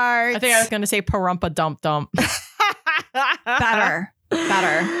 fart. I think I was gonna say parumpa dump dump. Better.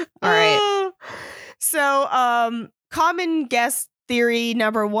 All right. So, common guess theory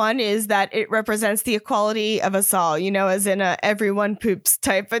number one is that it represents the equality of us all, you know, as in a everyone poops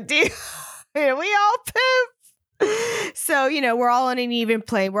type of deal. We all poop. So, you know, we're all on an even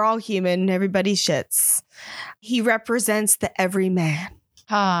plane. We're all human. Everybody shits. He represents the everyman.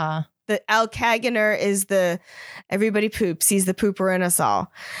 Ah. The El Caganer is the everybody poops. He's the pooper in us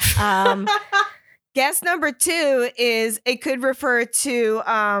all. Guess number two is it could refer to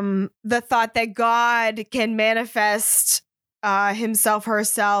the thought that God can manifest himself,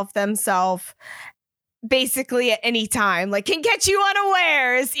 herself, themself, basically at any time. Like, can catch you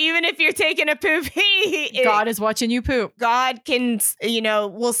unawares, even if you're taking a poopy. God is watching you poop. God can, you know,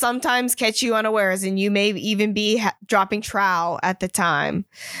 will sometimes catch you unawares, and you may even be dropping trowel at the time.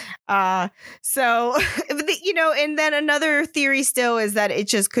 So, and then another theory still is that it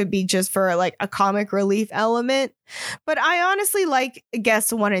just could be just for like a comic relief element. But I honestly like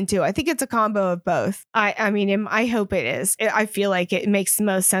guess 1 and 2. I think it's a combo of both. I mean, I hope it is. I feel like it makes the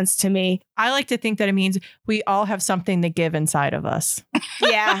most sense to me. I like to think that it means we all have something to give inside of us.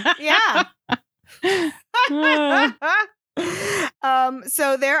 Yeah.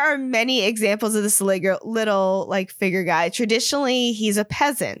 So there are many examples of this little like figure guy. Traditionally, he's a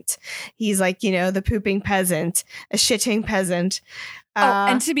peasant. He's like, the pooping peasant, a shitting peasant.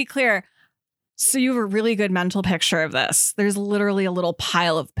 And to be clear, so you have a really good mental picture of this. There's literally a little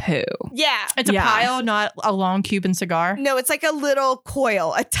pile of poo. Yeah. It's a pile, not a long Cuban cigar. No, it's like a little coil,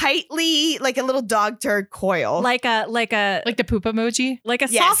 like a little dog turd coil. Like the poop emoji? Like a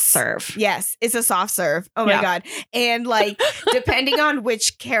soft serve. Yes, it's a soft serve. Oh my God. And like, depending on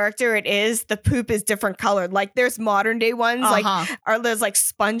which character it is, the poop is different colored. Like there's modern day ones, there's like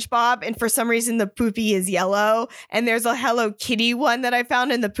SpongeBob, and for some reason the poopy is yellow. And there's a Hello Kitty one that I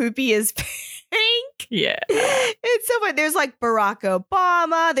found, and the poopy is pink. Yeah. It's so funny. There's like Barack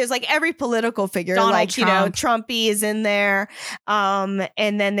Obama. There's like every political figure. Donald Trump. Trumpy is in there. And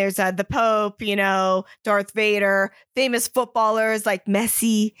then there's the Pope, Darth Vader, famous footballers like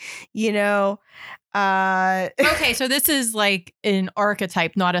Messi, Okay, so this is like an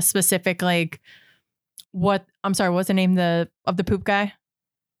archetype, not a specific what's the name of the poop guy?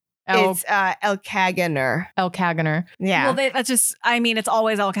 It's El Caganer. El Caganer. Yeah. Well, it's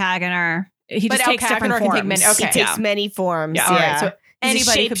always El Caganer. He just takes different can forms. He takes many forms. Yeah. All right. So He's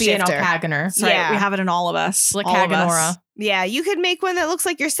anybody could be an El Caganer. That's right. We have it in all of us. La Caganora. Yeah, you could make one that looks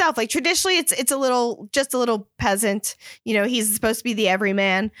like yourself. Like traditionally, it's just a little peasant. He's supposed to be the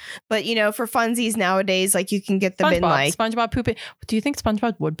everyman. But for funsies nowadays, like you can get them in like SpongeBob pooping. Do you think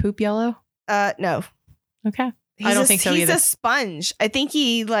SpongeBob would poop yellow? No. Okay. I don't think so either. He's a sponge. I think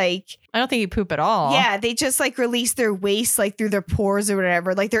I don't think he poop at all. Yeah, they just like release their waste like through their pores or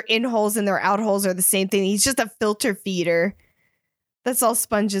whatever. Like their in holes and their out holes are the same thing. He's just a filter feeder. That's all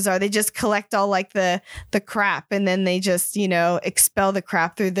sponges are. They just collect all like the crap, and then they just, expel the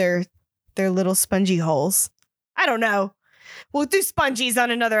crap through their little spongy holes. I don't know. We'll do spongies on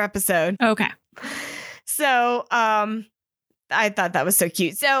another episode. Okay. So, I thought that was so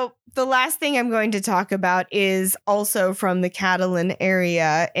cute. So the last thing I'm going to talk about is also from the Catalan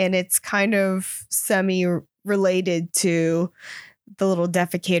area, and it's kind of semi-related to the little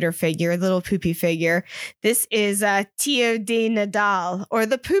defecator figure, the little poopy figure. This is Tio de Nadal, or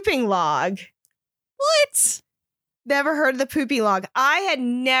the pooping log. What? Never heard of the pooping log. I had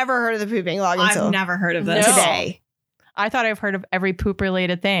never heard of the pooping log until I've never heard of this. Today. I thought I've heard of every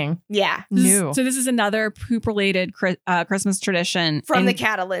poop-related thing. Yeah. New. So this is another poop-related Christmas tradition. From the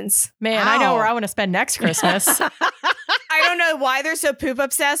Catalans. Man, I know where I want to spend next Christmas. I don't know why they're so poop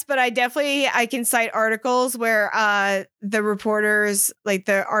obsessed, but I can cite articles where the reporters, like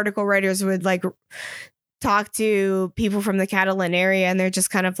the article writers, would like talk to people from the Catalan area, and they're just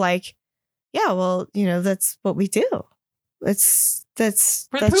kind of like, yeah, well, that's what we do. That's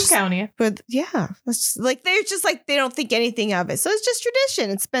Poop County. But yeah, that's like they're just like they don't think anything of it. So it's just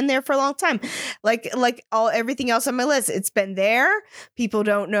tradition. It's been there for a long time. Like everything else on my list, it's been there. People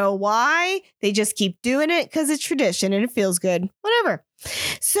don't know why. They just keep doing it because it's tradition and it feels good. Whatever.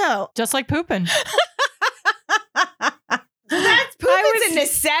 So just like pooping. That's pooping's a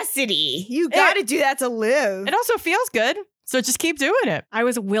necessity. You got to do that to live. It also feels good. So just keep doing it. I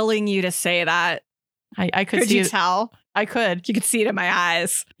was willing you to say that. I could see you it. Tell? I could. You could see it in my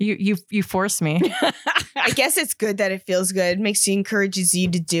eyes. You forced me. I guess it's good that it feels good. Encourages you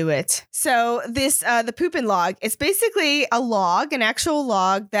to do it. So this, the pooping log, it's basically a log, an actual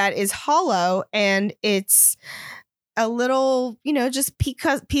log that is hollow, and it's a little, just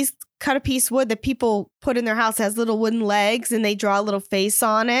cut a piece of wood that people put in their house. It has little wooden legs, and they draw a little face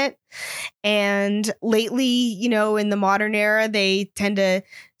on it. And lately, in the modern era, they tend to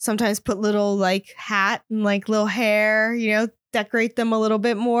sometimes put little like hat and like little hair, decorate them a little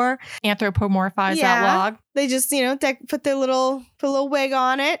bit more. Anthropomorphize that log. They just, put a little wig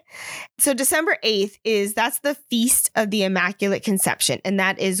on it. So December 8th that's the Feast of the Immaculate Conception. And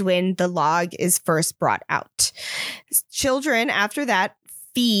that is when the log is first brought out. Children after that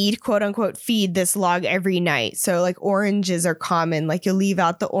quote unquote, feed this log every night. So like oranges are common. Like you'll leave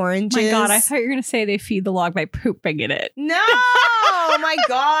out the oranges. My God, I thought you were going to say they feed the log by pooping in it. No, oh my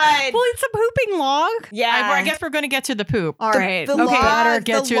God. Well, it's a pooping log. Yeah. I guess we're going to get to the poop. All right. The okay. log, better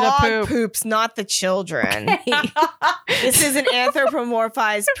get to the log poop. Poops, not the children. Okay. This is an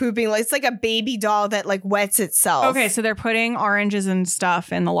anthropomorphized pooping. It's like a baby doll that like wets itself. Okay, so they're putting oranges and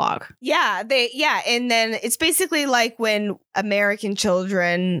stuff in the log. Yeah, and then it's basically like when American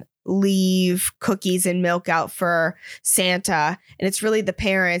children leave cookies and milk out for Santa, and it's really the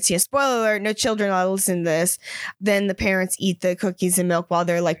parents. Spoiler alert, no children allowed to listen to this. Then the parents eat the cookies and milk while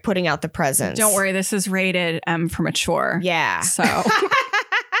they're like putting out the presents. Don't worry, this is rated M for mature. Yeah. So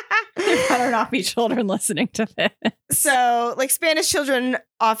there better not be children listening to this. So, like, Spanish children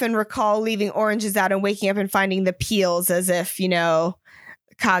often recall leaving oranges out and waking up and finding the peels as if,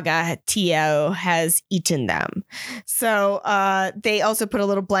 Caga Tío has eaten them. So they also put a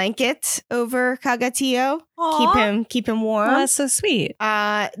little blanket over Caga Tío, keep him warm. Oh, that's so sweet.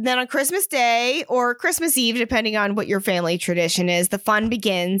 Then on Christmas Day or Christmas Eve, depending on what your family tradition is, the fun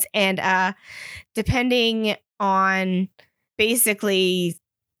begins. And depending on basically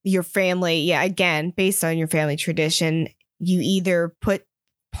your family, again, based on your family tradition, you either put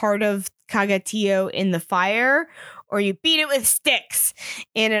part of Caga Tío in the fire or you beat it with sticks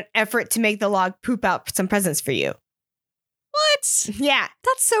in an effort to make the log poop out some presents for you. What? Yeah.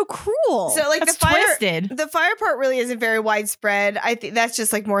 That's so cruel. So, like, That's the fire, twisted. the fire part really isn't very widespread. I think that's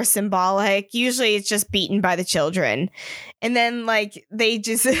just like more symbolic. Usually it's just beaten by the children. And then, like, they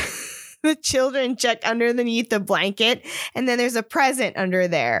just... the children check underneath the blanket, and then there's a present under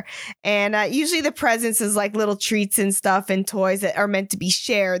there. And usually the presents is like little treats and stuff and toys that are meant to be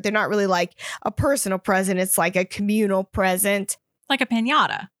shared. They're not really like a personal present. It's like a communal present. Like a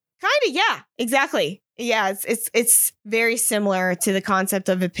piñata. Kind of, yeah, exactly. Yeah, it's very similar to the concept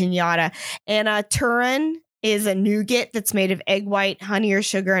of a piñata. And Turin is a nougat that's made of egg white, honey or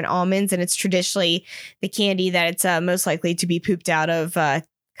sugar, and almonds. And it's traditionally the candy that it's most likely to be pooped out of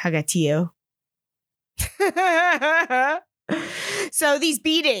Caga Tío. So these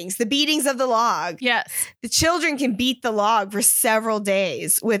beatings, the beatings of the log. Yes. The children can beat the log for several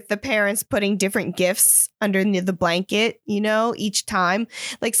days with the parents putting different gifts underneath the blanket, each time.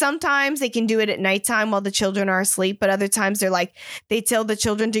 Like sometimes they can do it at nighttime while the children are asleep, but other times they tell the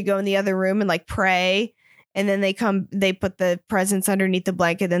children to go in the other room and like pray. And then they put the presents underneath the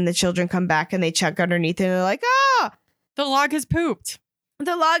blanket. Then the children come back and they check underneath it and they're like, The log has pooped.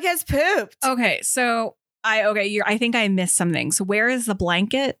 the log has pooped. Okay, so I think I missed something. So where is the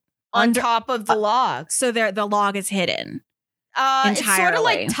blanket? On top of the log. So the log is hidden. It's sort of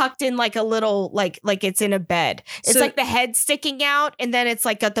like entirely. tucked in like a little, like it's in a bed. It's So- like the head sticking out, and then it's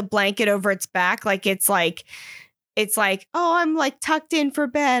like got the blanket over its back. Like it's like, oh, I'm like tucked in for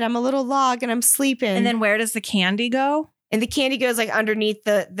bed. I'm a little log and I'm sleeping. And then where does the candy go? and the candy goes like underneath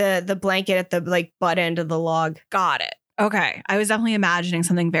the blanket at the like butt end of the log. Got it. Okay. I was definitely imagining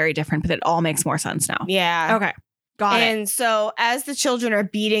something very different, but it all makes more sense now. Yeah. Okay. Got it. And so as the children are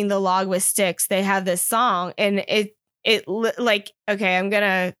beating the log with sticks, they have this song, and like, okay, I'm going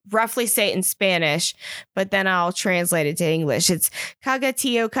to roughly say it in Spanish, but then I'll translate it to English. It's Caga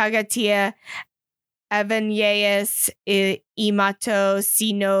Tío, Caga Tía, Avanyeas, Imato,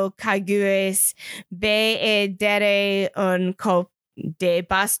 Sino, Cagues, Be dere un cop de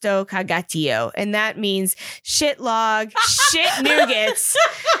basto cagatio. And that means shit log, shit nougats,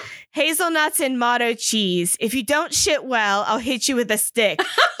 hazelnuts, and motto cheese. If you don't shit well, I'll hit you with a stick.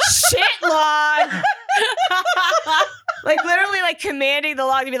 Shit log. Like literally like commanding the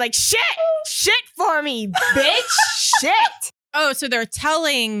log to be like, shit for me, bitch, shit. Oh, so they're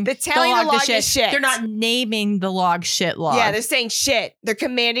telling They're telling the log to shit. They're not naming the log shit log. Yeah, they're saying shit. They're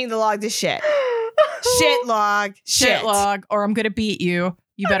commanding the log to shit. Shit log, shit log, or I'm gonna beat you.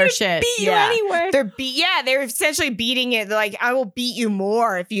 You better shit. Beat you anyway. They're essentially beating it. They're like, I will beat you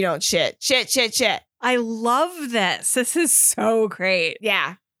more if you don't shit. Shit. I love this. This is so great.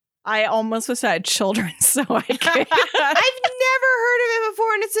 Yeah. I almost wish I had children so I could. I've never heard of it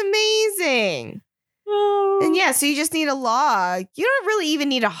before, and it's amazing. And yeah, so you just need a log. You don't really even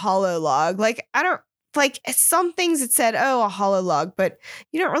need a hollow log. Like, I don't, like, some things it said, oh, a hollow log, but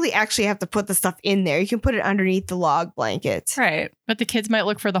you don't really actually have to put the stuff in there. You can put it underneath the log blanket. Right. But the kids might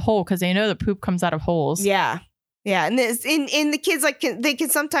look for the hole because they know the poop comes out of holes. Yeah. Yeah. And this, in the kids, like, they can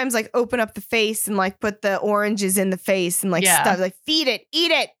sometimes, like, open up the face and, like, put the oranges in the face and, like, stuff. Like, feed it,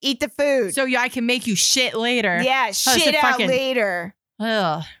 eat the food. So yeah, I can make you shit later. Yeah, shit out later.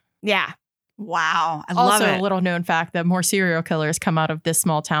 Ugh. Yeah. Wow. I love Also, it. a little known fact that more serial killers come out of this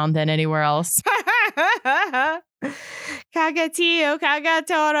small town than anywhere else. Cagatio,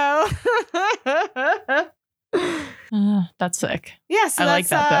 cagatoro. That's sick. Yeah, so I like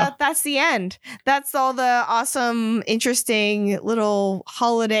that, though. That's the end. That's all the awesome, interesting little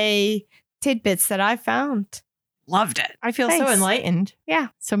holiday tidbits that I found. Loved it. I feel so Thanks. enlightened. Yeah.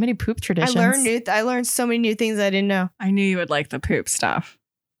 So many poop traditions. I learned so many new things I didn't know. I knew you would like the poop stuff.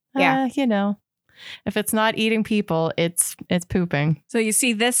 Yeah. If it's not eating people, it's pooping. So you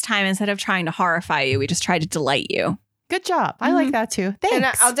see, this time, instead of trying to horrify you, we just tried to delight you. Good job. I like that too. Thanks. And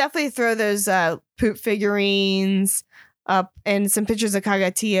I'll definitely throw those poop figurines up and some pictures of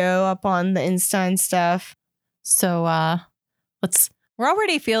Kagatillo up on the Insta and stuff. So we're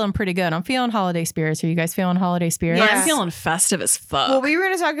already feeling pretty good. I'm feeling holiday spirits. Are you guys feeling holiday spirits? Yeah. I'm feeling festive as fuck. Well, we were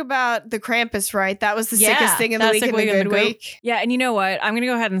going to talk about the Krampus, right? That was the Yeah, sickest thing in the that's week in sick the week in good the goat. week. Yeah, and you know what? I'm gonna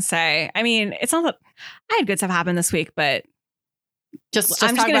go ahead and say, I mean, it's not that I had good stuff happen this week, but Just I'm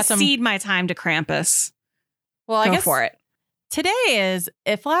just talk gonna about some. cede my time to Krampus. Well, I Go guess for it. today is,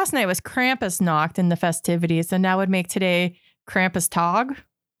 if last night was Krampus knocked in the festivities, then that would make today Krampus Tog.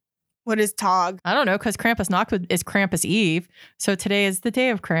 What is Tog? I don't know, because Krampus knocked is Krampus Eve. So today is the day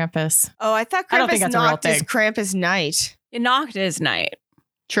of Krampus. Oh, I thought I don't think Krampus that's a real knocked is thing. Krampus night. It knocked is night.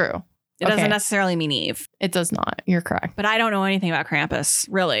 True. It Okay. doesn't necessarily mean Eve, It does not. You're correct. but I don't know anything about Krampus,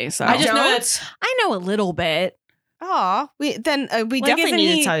 really. So I just know Don't? that I know a little bit. Oh, we Like, definitely isn't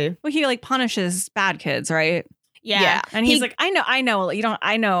need he- to tell you. Well, he like punishes bad kids, right? Yeah. And he's He- like, I know, you don't,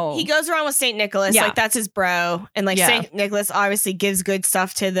 I know. He goes around with St. Nicholas, Yeah. like that's his bro, and like Yeah. St. Nicholas obviously gives good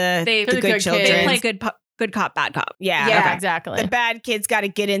stuff to the They- the To the good good children. kids. they play good cop, bad cop. Yeah, Yeah, Okay. exactly. the bad kids got to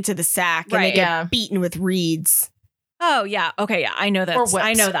get into the sack, and they Right, get yeah. beaten with reeds. Oh yeah, okay, yeah, I know that. Or whips.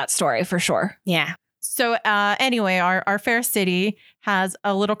 I know that story for sure. Yeah, So anyway, our fair city has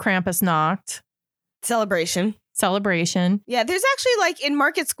a little Krampus knocked celebration. celebration. Yeah, there's actually like in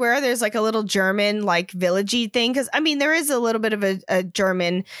Market Square, there's like a little German like villagey thing because I mean there is a little bit of a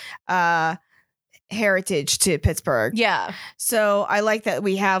German heritage to Pittsburgh. Yeah. So I like that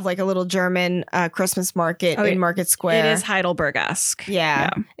we have like a little German Christmas market Oh, in Market Square. It is Heidelberg-esque. Yeah,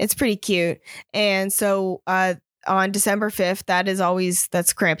 it's pretty cute. And so on December 5th,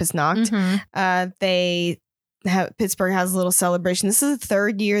 that's Krampus knocked. Mhm. Pittsburgh has a little celebration. This is the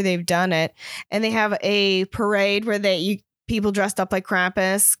third year they've done it, and they have a parade where people dressed up like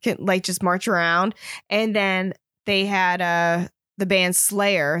Krampus can like just march around, and then they had the band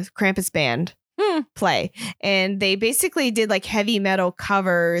Slayer, Krampus band, play, and they basically did like heavy metal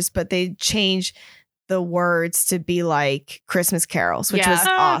covers, but they changed the words to be like Christmas carols, which Yeah. was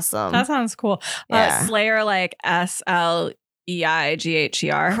awesome. That sounds cool. Yeah. Slayer, like SLEIGHER.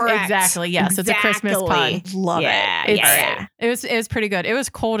 Correct. Exactly. Yes, it's a Christmas pun. Love Yeah, it. yeah. It was pretty good. It was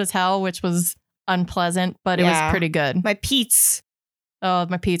cold as hell, which was unpleasant, but it Yeah. was pretty good. My Pete's Oh,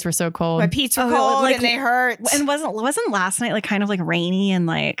 my peats were so cold. were Oh, cold like- and they hurt. And wasn't last night like kind of like rainy and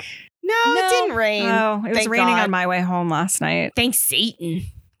like No, it didn't rain. oh, it was Thank raining God. on my way home last night. Thanks, Satan.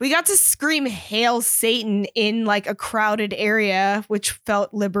 We got to scream "Hail Satan" in like a crowded area, which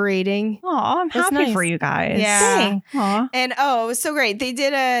felt liberating. Oh, I'm That's happy nice. for you guys. Yeah. Aw. And it was so great. They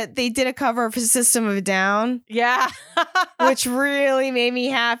did a cover of System of a Down, yeah. which really made me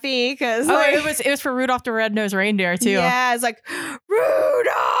happy because Oh, it was for Rudolph the Red-Nosed Reindeer too. Yeah, it's like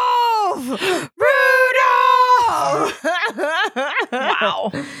Rudolph.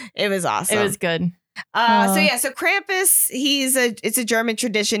 Wow. It was awesome. It was good. So Krampus, it's a German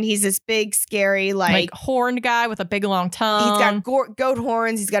tradition. He's this big, scary, Like horned guy with a big long tongue. he's got goat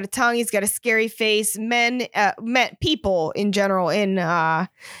horns. He's got a tongue. He's got a scary face. People in general in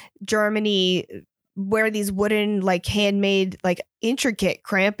Germany wear these wooden, like handmade, like intricate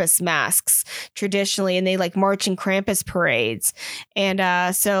Krampus masks traditionally, and they like march in Krampus parades.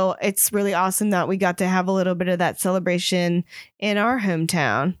 And so it's really awesome that we got to have a little bit of that celebration in our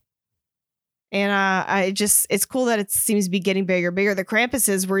hometown. And it's cool that it seems to be getting bigger. The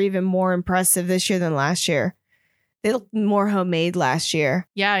Krampuses were even more impressive this year than last year. They looked more homemade last year.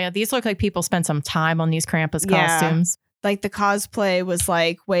 Yeah. These look like people spent some time on these Krampus Yeah. costumes. Like the cosplay was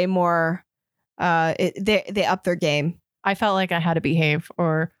like way more. They upped their game. I felt like I had to behave.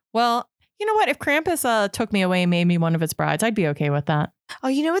 Or, well, you know what? If Krampus took me away and made me one of his brides, I'd be okay with that. Oh,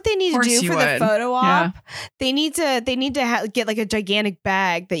 you know what they need to Course do you for the would. photo op? Yeah. They need to get like a gigantic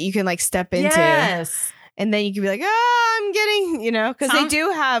bag that you can like step into. Yes. And then you can be like, I'm getting, because they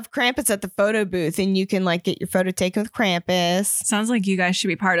do have Krampus at the photo booth and you can like get your photo taken with Krampus. Sounds like you guys should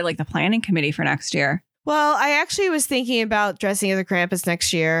be part of like the planning committee for next year. Well, I actually was thinking about dressing as a Krampus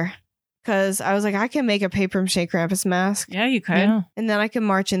next year because I was like, I can make a paper mache Krampus mask Yeah, you could. Yeah. and then I can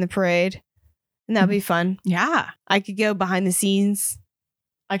march in the parade and that'd be fun. Yeah. I could go behind the scenes.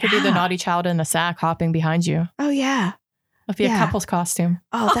 I could be the Yeah. naughty child in the sack hopping behind you. Oh, yeah. It'd be Yeah. a couple's costume.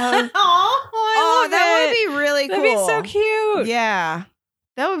 Oh, that would, Oh, that would be really cool. That'd be so cute. Yeah.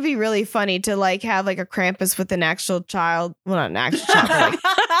 That would be really funny to like have like a Krampus with an actual child. Well, not an actual child, but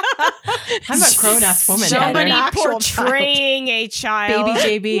like I'm a grown-ass woman. somebody Heather. portraying a child.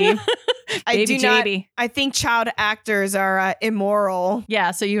 Baby JB. I Baby do not. JB. I think child actors are immoral.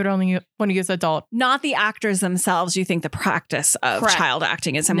 Yeah, so you would only want to use adult. Not the actors themselves. You think the practice of Correct. child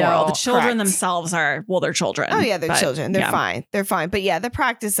acting is immoral. No, the children correct. themselves are, well, they're children. Oh yeah, they're but, children. They're yeah. fine. They're fine. But yeah, the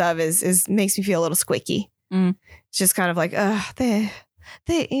practice of is makes me feel a little squicky. Mm. It's just kind of like, they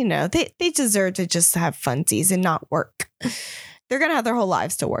deserve to just have funsies and not work. They're gonna have their whole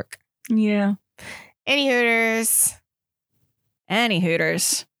lives to work. Yeah. Any Hooters. Any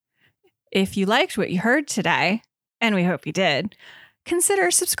Hooters. If you liked what you heard today, and we hope you did,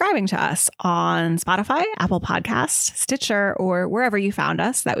 consider subscribing to us on Spotify, Apple Podcasts, Stitcher, or wherever you found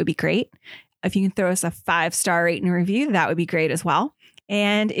us. That would be great. If you can throw us a 5-star rate and review, that would be great as well.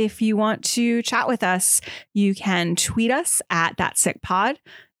 And if you want to chat with us, you can tweet us at thatsickpod,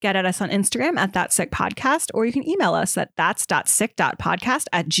 get at us on Instagram at thatsickpodcast, or you can email us at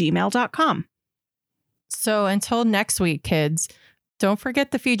thats.sick.podcast@gmail.com. So until next week, kids, don't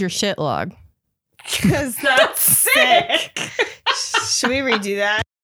forget to feed your shit log. Because that's sick. Should we redo that?